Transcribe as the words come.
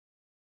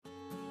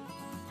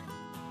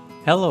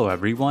Hello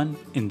everyone,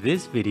 in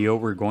this video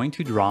we're going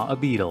to draw a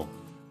beetle.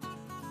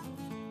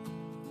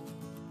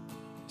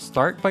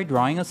 Start by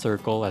drawing a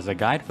circle as a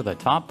guide for the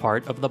top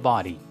part of the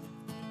body.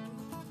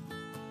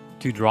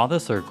 To draw the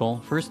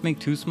circle, first make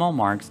two small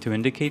marks to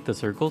indicate the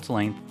circle's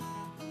length,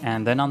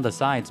 and then on the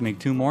sides make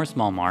two more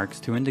small marks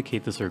to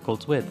indicate the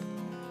circle's width.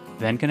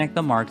 Then connect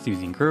the marks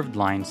using curved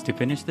lines to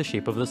finish the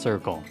shape of the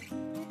circle.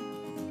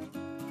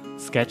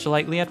 Sketch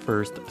lightly at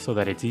first so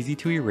that it's easy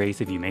to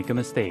erase if you make a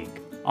mistake.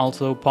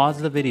 Also, pause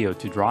the video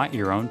to draw at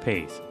your own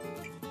pace.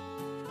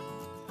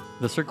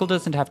 The circle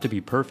doesn't have to be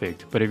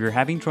perfect, but if you're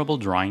having trouble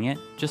drawing it,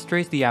 just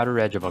trace the outer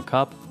edge of a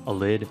cup, a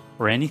lid,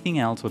 or anything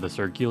else with a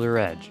circular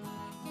edge.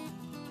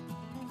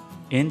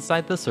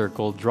 Inside the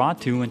circle, draw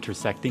two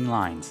intersecting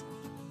lines.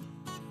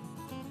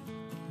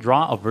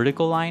 Draw a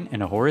vertical line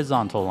and a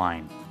horizontal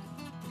line.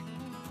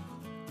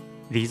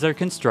 These are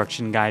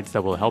construction guides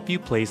that will help you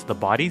place the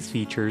body's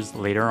features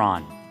later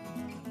on.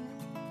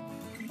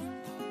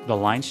 The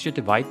lines should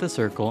divide the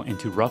circle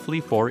into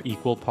roughly 4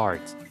 equal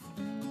parts.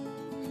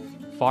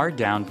 Far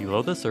down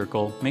below the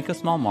circle, make a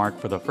small mark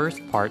for the first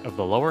part of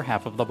the lower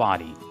half of the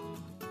body.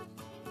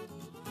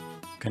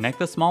 Connect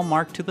the small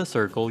mark to the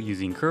circle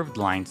using curved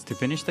lines to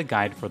finish the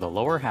guide for the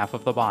lower half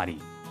of the body.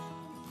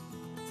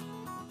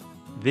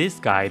 This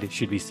guide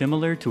should be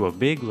similar to a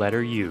big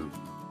letter U.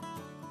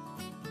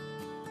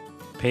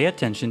 Pay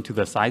attention to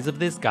the size of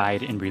this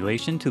guide in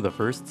relation to the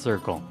first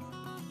circle.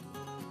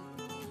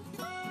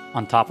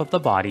 On top of the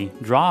body,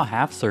 draw a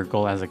half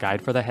circle as a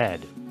guide for the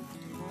head.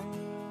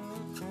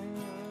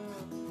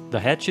 The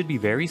head should be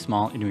very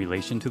small in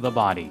relation to the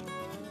body.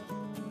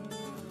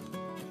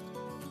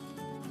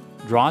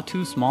 Draw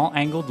two small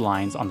angled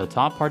lines on the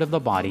top part of the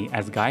body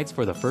as guides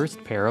for the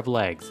first pair of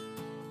legs.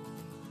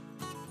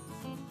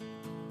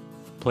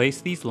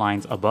 Place these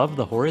lines above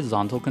the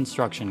horizontal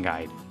construction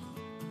guide.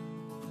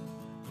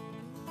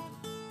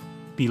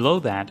 Below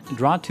that,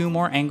 draw two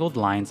more angled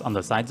lines on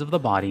the sides of the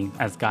body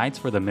as guides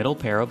for the middle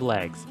pair of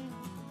legs.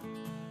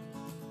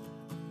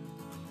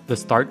 The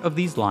start of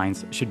these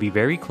lines should be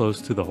very close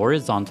to the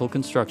horizontal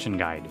construction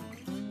guide.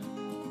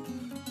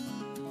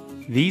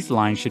 These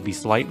lines should be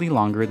slightly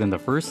longer than the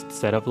first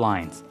set of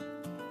lines.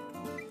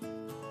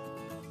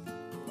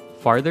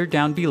 Farther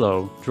down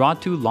below, draw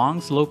two long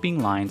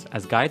sloping lines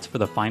as guides for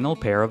the final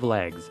pair of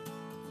legs.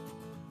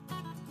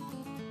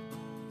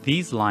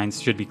 These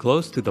lines should be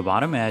close to the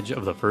bottom edge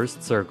of the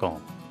first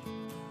circle.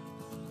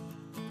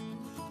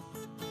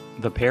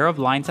 The pair of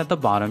lines at the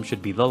bottom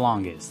should be the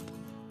longest.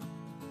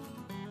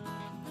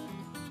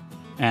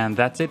 And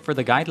that's it for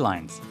the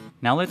guidelines.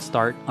 Now let's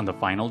start on the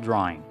final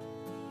drawing.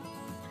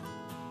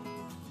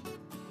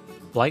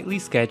 Lightly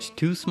sketch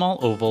two small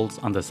ovals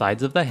on the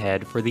sides of the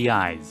head for the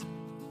eyes.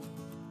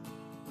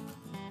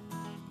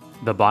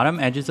 The bottom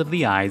edges of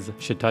the eyes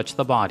should touch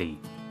the body.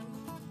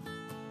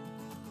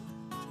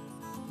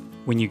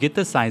 When you get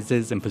the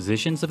sizes and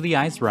positions of the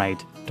eyes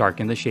right,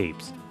 darken the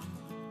shapes.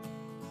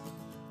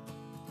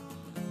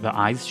 The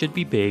eyes should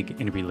be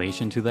big in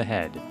relation to the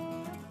head.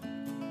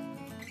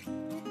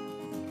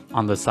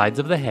 On the sides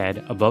of the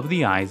head, above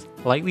the eyes,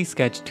 lightly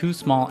sketch two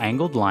small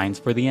angled lines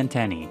for the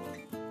antennae.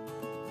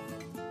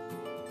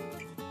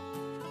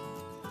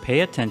 Pay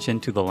attention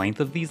to the length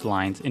of these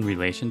lines in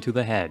relation to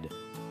the head.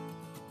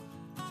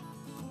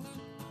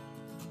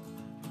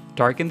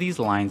 Darken these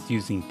lines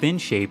using thin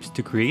shapes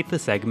to create the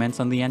segments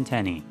on the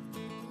antennae.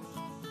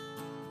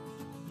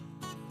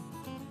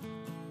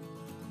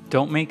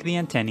 Don't make the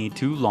antennae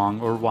too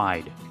long or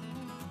wide.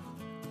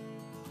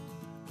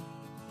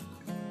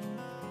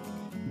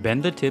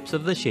 Bend the tips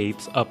of the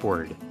shapes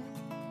upward.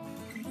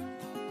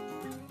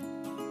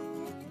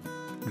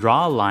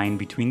 Draw a line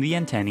between the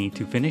antennae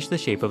to finish the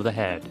shape of the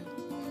head.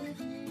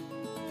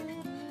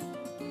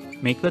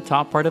 Make the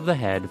top part of the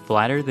head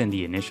flatter than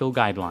the initial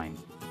guideline.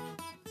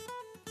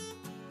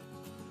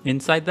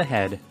 Inside the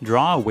head,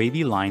 draw a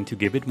wavy line to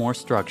give it more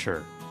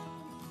structure.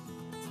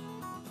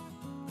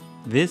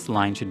 This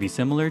line should be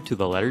similar to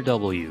the letter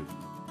W.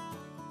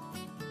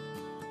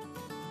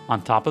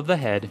 On top of the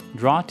head,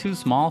 draw two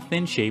small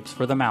thin shapes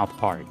for the mouth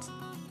parts.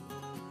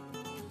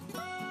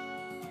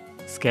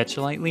 Sketch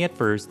lightly at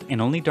first and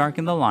only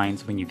darken the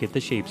lines when you get the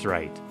shapes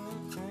right.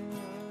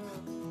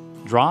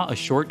 Draw a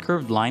short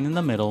curved line in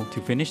the middle to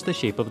finish the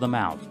shape of the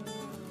mouth.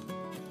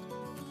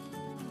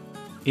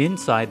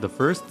 Inside the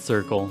first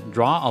circle,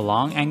 draw a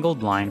long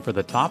angled line for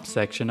the top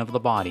section of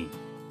the body.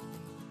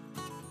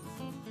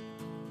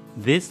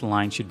 This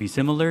line should be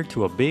similar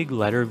to a big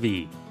letter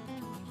V.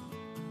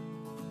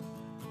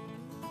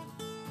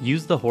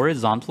 Use the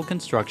horizontal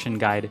construction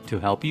guide to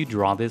help you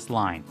draw this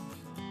line.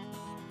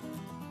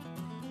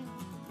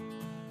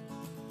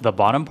 The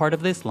bottom part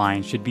of this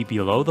line should be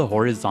below the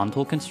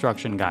horizontal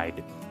construction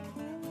guide.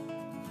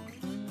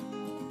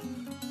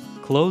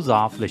 Close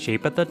off the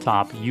shape at the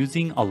top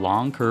using a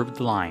long curved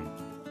line.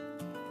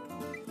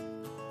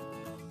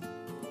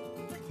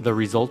 The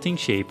resulting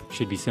shape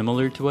should be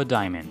similar to a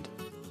diamond.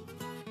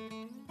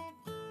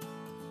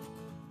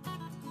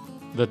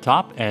 The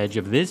top edge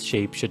of this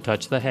shape should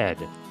touch the head.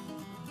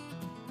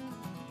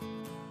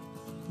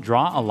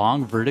 Draw a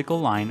long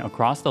vertical line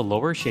across the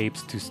lower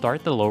shapes to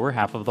start the lower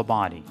half of the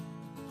body.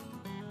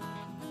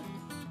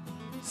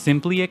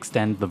 Simply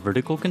extend the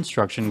vertical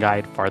construction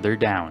guide farther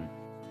down.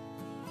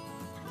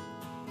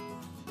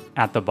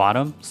 At the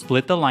bottom,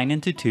 split the line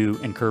into two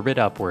and curve it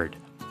upward.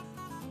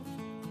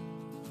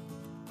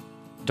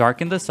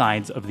 Darken the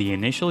sides of the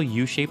initial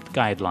U-shaped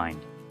guideline.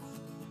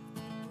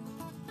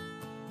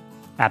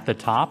 At the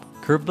top,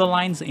 curve the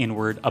lines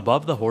inward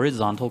above the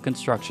horizontal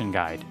construction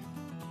guide.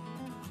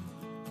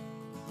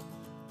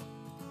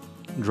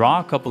 Draw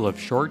a couple of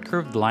short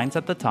curved lines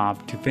at the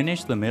top to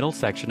finish the middle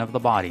section of the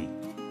body.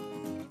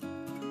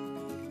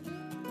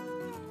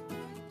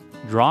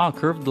 Draw a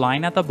curved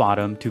line at the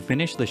bottom to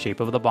finish the shape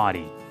of the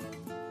body.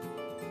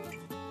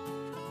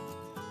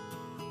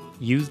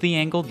 Use the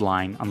angled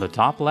line on the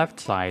top left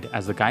side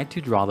as a guide to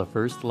draw the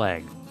first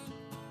leg.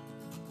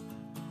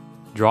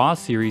 Draw a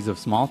series of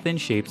small thin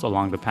shapes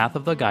along the path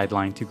of the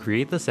guideline to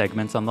create the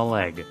segments on the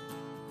leg.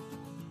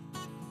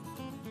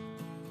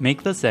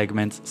 Make the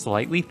segments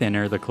slightly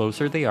thinner the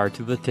closer they are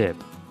to the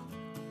tip.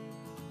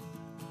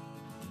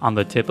 On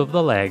the tip of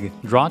the leg,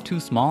 draw two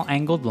small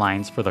angled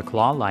lines for the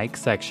claw-like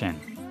section.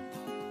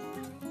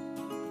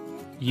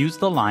 Use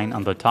the line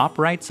on the top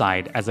right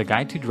side as a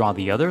guide to draw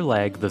the other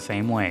leg the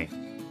same way.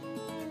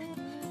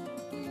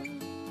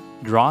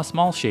 Draw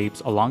small shapes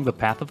along the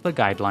path of the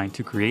guideline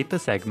to create the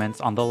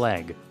segments on the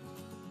leg.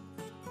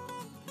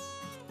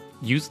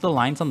 Use the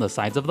lines on the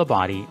sides of the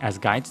body as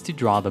guides to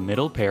draw the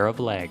middle pair of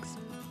legs.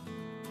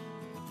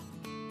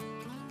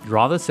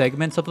 Draw the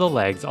segments of the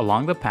legs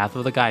along the path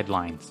of the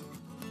guidelines.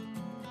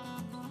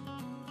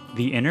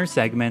 The inner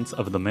segments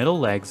of the middle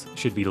legs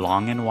should be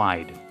long and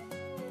wide.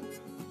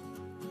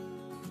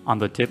 On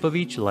the tip of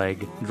each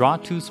leg, draw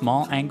two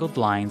small angled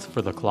lines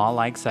for the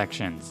claw-like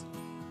sections.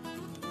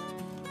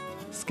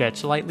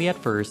 Sketch lightly at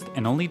first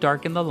and only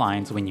darken the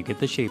lines when you get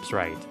the shapes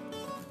right.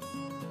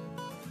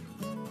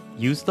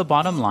 Use the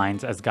bottom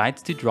lines as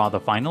guides to draw the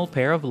final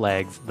pair of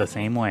legs the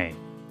same way.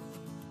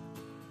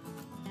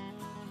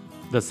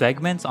 The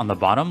segments on the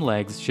bottom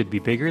legs should be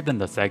bigger than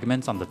the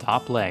segments on the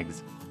top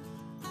legs.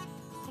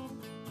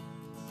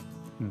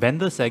 Bend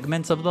the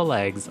segments of the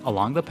legs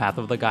along the path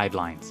of the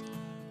guidelines.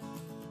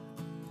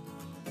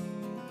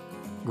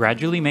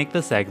 Gradually make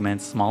the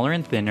segments smaller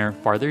and thinner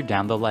farther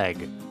down the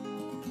leg.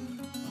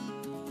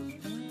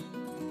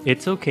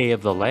 It's okay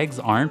if the legs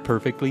aren't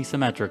perfectly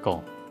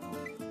symmetrical.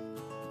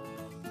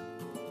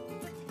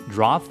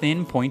 Draw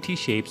thin, pointy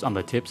shapes on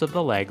the tips of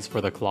the legs for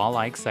the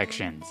claw-like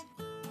sections.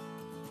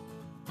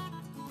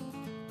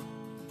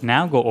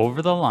 Now go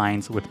over the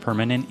lines with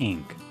permanent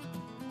ink.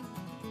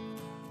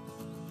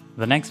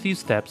 The next few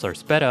steps are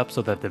sped up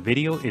so that the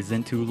video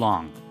isn't too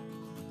long.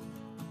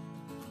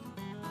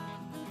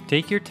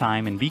 Take your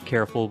time and be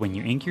careful when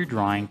you ink your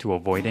drawing to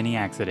avoid any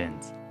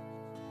accidents.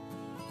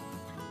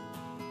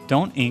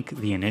 Don't ink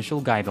the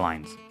initial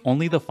guidelines,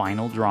 only the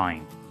final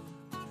drawing.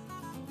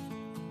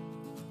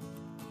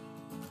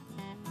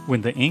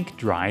 When the ink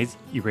dries,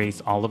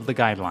 erase all of the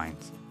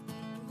guidelines.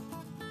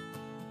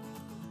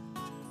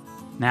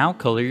 Now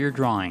color your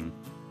drawing.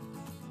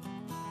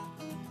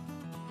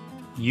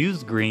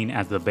 Use green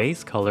as the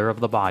base color of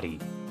the body.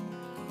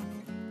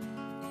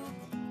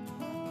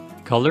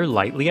 Color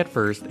lightly at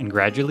first and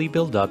gradually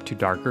build up to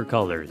darker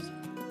colors.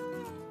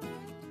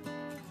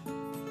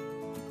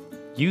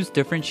 Use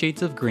different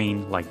shades of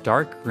green like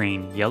dark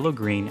green, yellow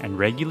green, and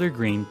regular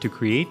green to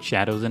create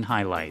shadows and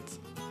highlights.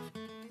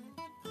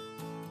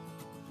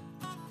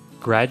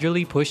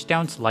 Gradually push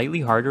down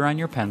slightly harder on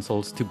your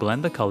pencils to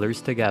blend the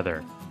colors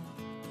together.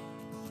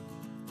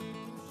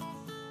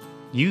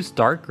 Use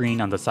dark green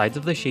on the sides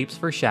of the shapes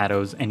for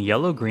shadows and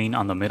yellow green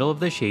on the middle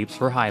of the shapes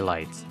for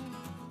highlights.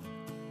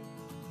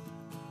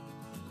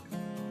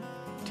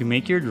 To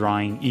make your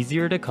drawing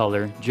easier to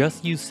color,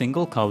 just use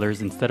single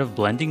colors instead of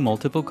blending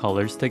multiple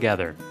colors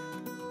together.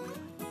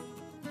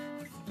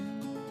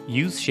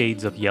 Use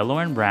shades of yellow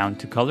and brown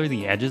to color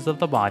the edges of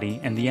the body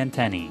and the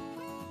antennae.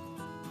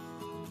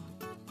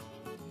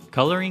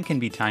 Coloring can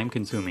be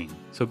time-consuming,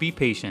 so be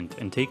patient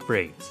and take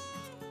breaks.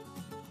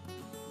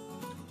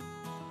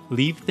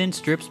 Leave thin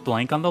strips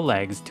blank on the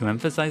legs to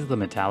emphasize the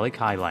metallic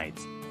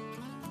highlights.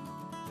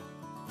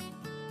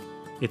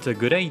 It's a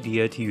good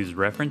idea to use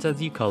reference as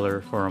you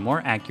color for a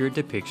more accurate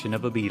depiction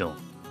of a beetle.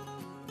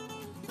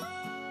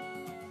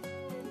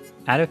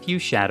 Add a few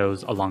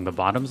shadows along the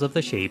bottoms of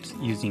the shapes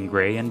using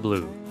gray and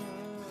blue.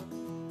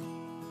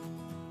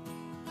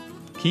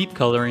 Keep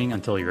coloring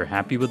until you're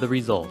happy with the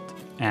result.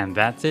 And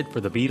that's it for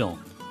the beetle.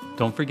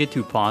 Don't forget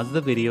to pause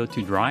the video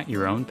to draw at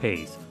your own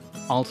pace.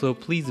 Also,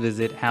 please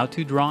visit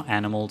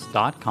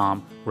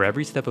howtodrawanimals.com where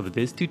every step of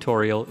this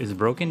tutorial is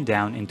broken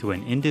down into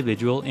an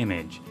individual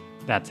image.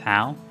 That's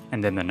how,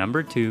 and then the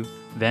number 2,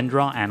 then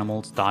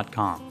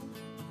drawanimals.com.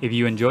 If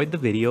you enjoyed the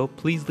video,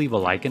 please leave a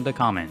like and a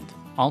comment.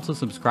 Also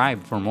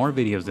subscribe for more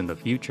videos in the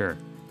future.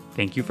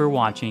 Thank you for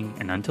watching,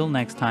 and until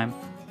next time,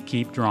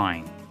 keep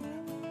drawing.